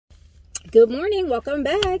Good morning, welcome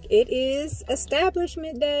back. It is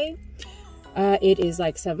establishment day. It is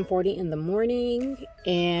like 7:40 in the morning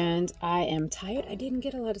and I am tired. I didn't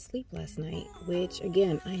get a lot of sleep last night, which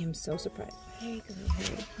again, I am so surprised. Hey,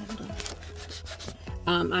 hold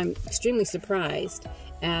on. I'm extremely surprised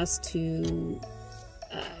as to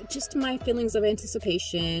just my feelings of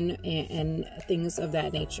anticipation and things of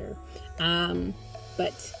that nature.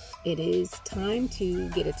 But it is time to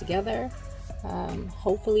get it together.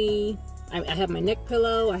 Hopefully, I have my neck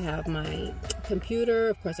pillow, I have my computer,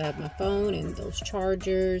 of course I have my phone and those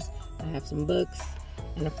chargers, I have some books,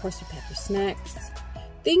 and of course you pack your snacks.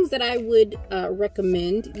 Things that I would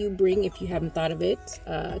recommend you bring if you haven't thought of it.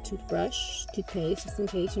 Toothbrush, toothpaste, just in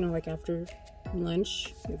case, you know, like after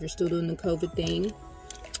lunch, if you're still doing the COVID thing,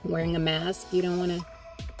 wearing a mask, you don't want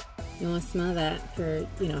to smell that for,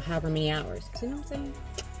 you know, however many hours. You know what I'm saying?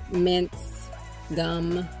 Mints,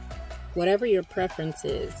 gum, whatever your preference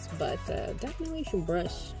is, but definitely you should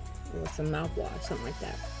brush with some mouthwash, something like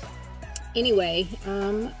that. Anyway,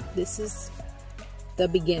 this is the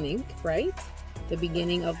beginning, right? The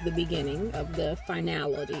beginning of the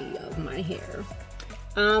finality of my hair.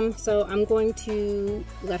 So I'm going to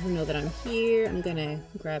let her know that I'm here. I'm gonna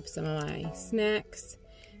grab some of my snacks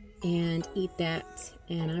and eat that,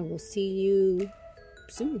 and I will see you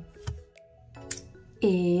soon.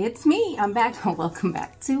 It's me, I'm back. Welcome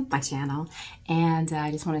back to my channel. And I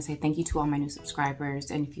just want to say thank you to all my new subscribers.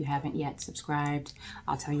 And if you haven't yet subscribed,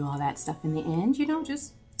 I'll tell you all that stuff in the end. You know,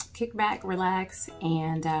 just kick back, relax,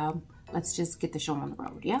 and let's just get the show on the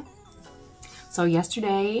road, yeah? So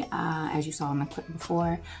yesterday, as you saw in the clip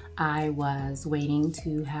before, I was waiting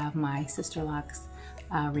to have my Sisterlocks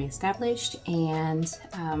reestablished, and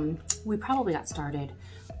we probably got started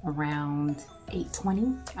around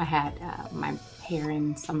 8:20. I had my hair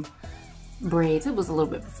in some braids. It was a little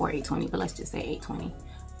bit before 8:20, but let's just say 8:20.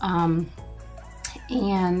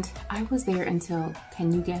 And I was there until,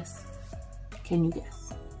 can you guess? Can you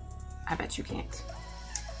guess? I bet you can't.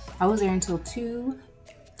 I was there until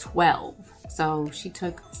 2:12. So she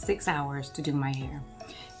took 6 hours to do my hair.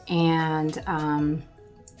 And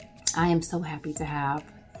I am so happy to have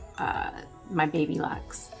my baby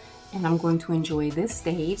locks. And I'm going to enjoy this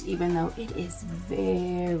stage, even though it is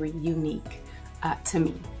very unique to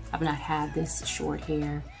me. I've not had this short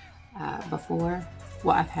hair before.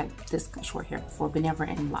 Well, I've had this short hair before, but never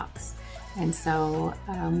in locks. And so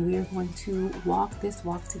we are going to walk this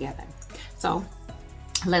walk together. So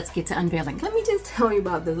let's get to unveiling. Let me just tell you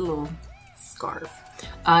about this little scarf.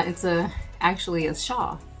 It's actually a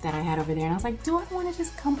shawl that I had over there. And I was like, do I want to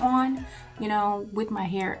just come on, you know, with my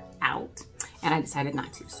hair out? And I decided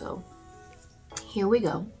not to, so here we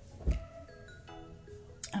go.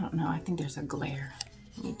 I don't know, I think there's a glare.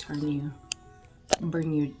 Let me turn you,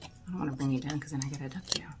 bring you, I don't want to bring you down because then I gotta duck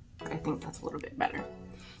you. I think that's a little bit better.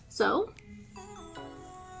 So,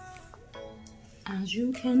 as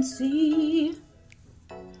you can see,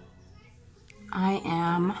 I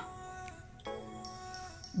am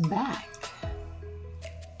back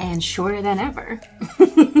and shorter than ever.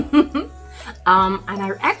 And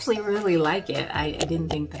I actually really like it. I didn't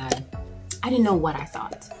think that I didn't know what I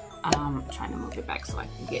thought. I'm trying to move it back so I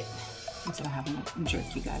can get, instead of having to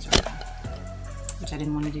jerk you guys around, which I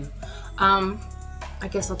didn't want to do. I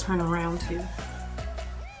guess I'll turn around too.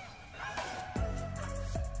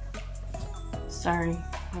 Sorry,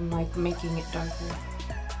 I'm like making it darker.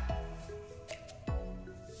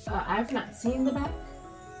 I've not seen the back,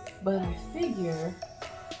 but I figure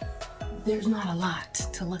there's not a lot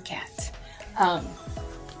to look at.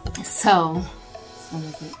 So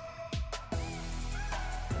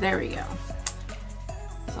there we go.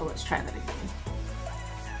 So let's try that again.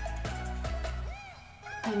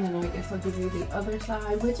 And then I guess I'll give you the other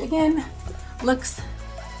side, which again looks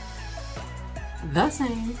the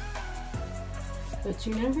same, but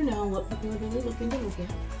you never know what people are really looking to look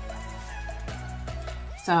at.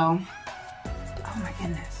 So, oh my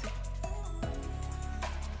goodness.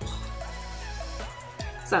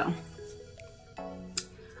 So,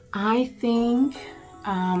 I think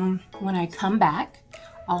when I come back,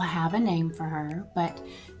 I'll have a name for her, but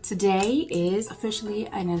today is officially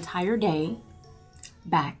an entire day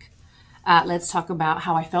back. Let's talk about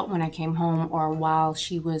how I felt when I came home or while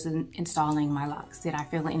she was installing my locks. Did I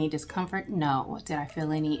feel any discomfort? No. Did I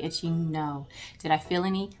feel any itching? No. Did I feel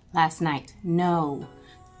any last night? No.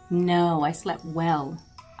 No, I slept well.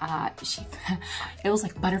 It was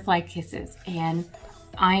like butterfly kisses, and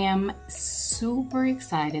I am super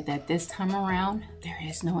excited that this time around there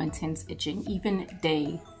is no intense itching, even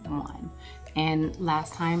day one. And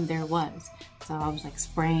last time there was. So I was like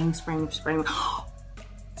spraying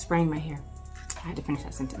my hair. I had to finish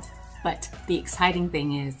that sentence. But the exciting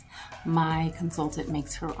thing is my consultant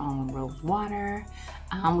makes her own rose water.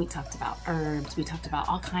 We talked about herbs. We talked about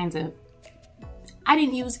all kinds of, I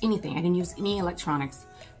didn't use anything. I didn't use any electronics.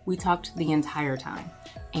 We talked the entire time.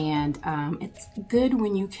 And it's good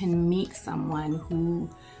when you can meet someone who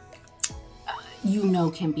you know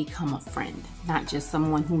can become a friend, not just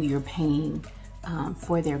someone who you're paying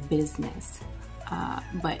for their business.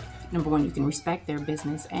 But number one, you can respect their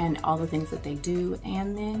business and all the things that they do,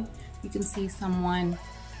 and then you can see someone,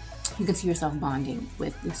 you can see yourself bonding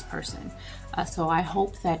with this person. So I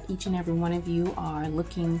hope that each and every one of you are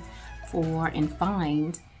looking for and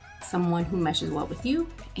find someone who meshes well with you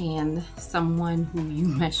and someone who you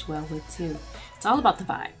mesh well with too. It's all about the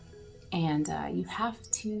vibe, and you have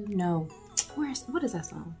to know what is that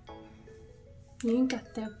song? You ain't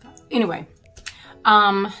got that vibe. Anyway,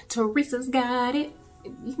 Teresa's got it.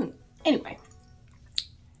 Anyway,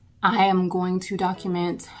 I am going to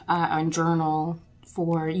document and journal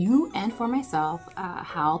for you and for myself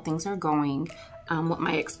how things are going, what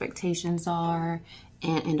my expectations are,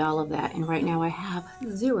 and all of that. And right now I have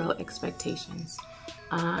 0 expectations,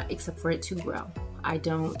 except for it to grow.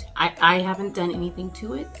 I haven't done anything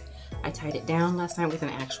to it. I tied it down last night with an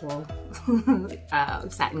actual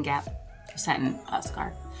satin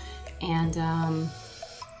scarf, and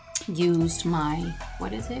used my,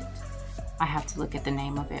 what is it? I have to look at the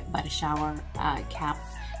name of it, but a shower cap,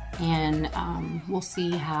 and we'll see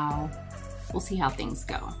how things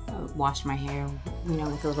go. I'll wash my hair, you know,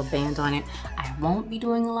 with a little band on it. I won't be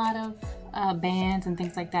doing a lot of bands and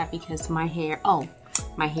things like that because my hair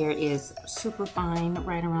is super fine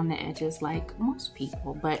right around the edges like most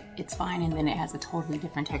people, but it's fine, and then it has a totally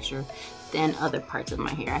different texture than other parts of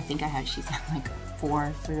my hair. I think she's had like 3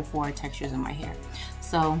 or 4 textures in my hair.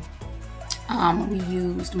 So we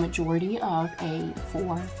used majority of a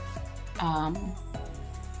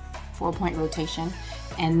 4-point rotation,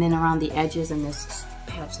 and then around the edges and this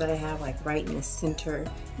patch that I have like right in the center,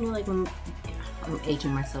 you know, like when, I'm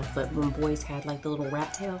aging myself, but when boys had like the little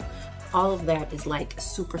rat tail, all of that is like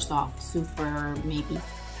super soft, super maybe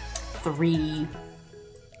 3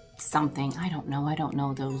 something. I don't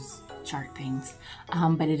know those chart things,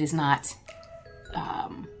 but it is not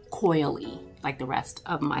coily like the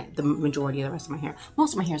majority of the rest of my hair.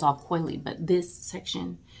 Most of my hair is all coily, but this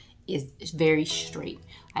section is very straight.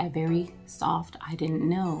 I have very soft, I didn't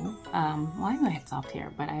know, well, I knew I had soft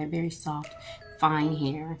hair, but I have very soft, fine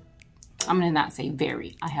hair. I'm gonna not say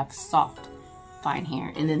very, I have soft, fine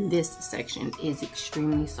hair, and then this section is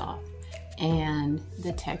extremely soft, and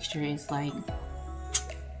the texture is like,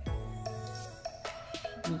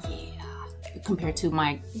 yeah, compared to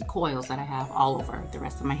my coils that I have all over the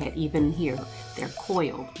rest of my head. Even here, they're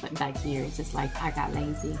coiled, but back here, it's just like I got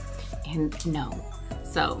lazy and no.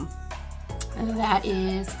 So that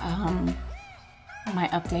is my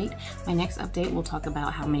update. My next update will talk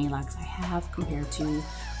about how many locks I have compared to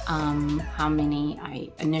how many I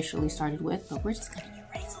initially started with, but we're just gonna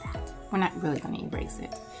erase that. We're not really gonna erase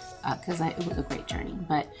it because it was a great journey,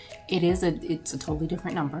 but it's a totally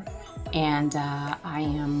different number, and I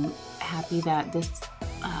am happy that this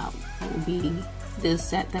will be the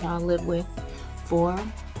set that I'll live with for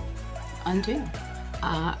until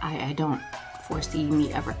I don't foresee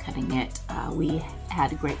me ever cutting it. We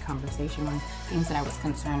had a great conversation on things that I was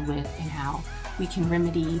concerned with and how we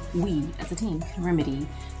as a team can remedy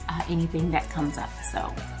anything that comes up.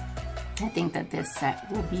 So I think that this set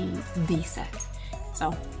will be the set.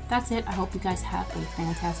 So that's it. I hope you guys have a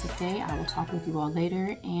fantastic day. I will talk with you all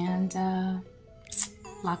later, and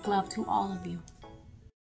lock love to all of you.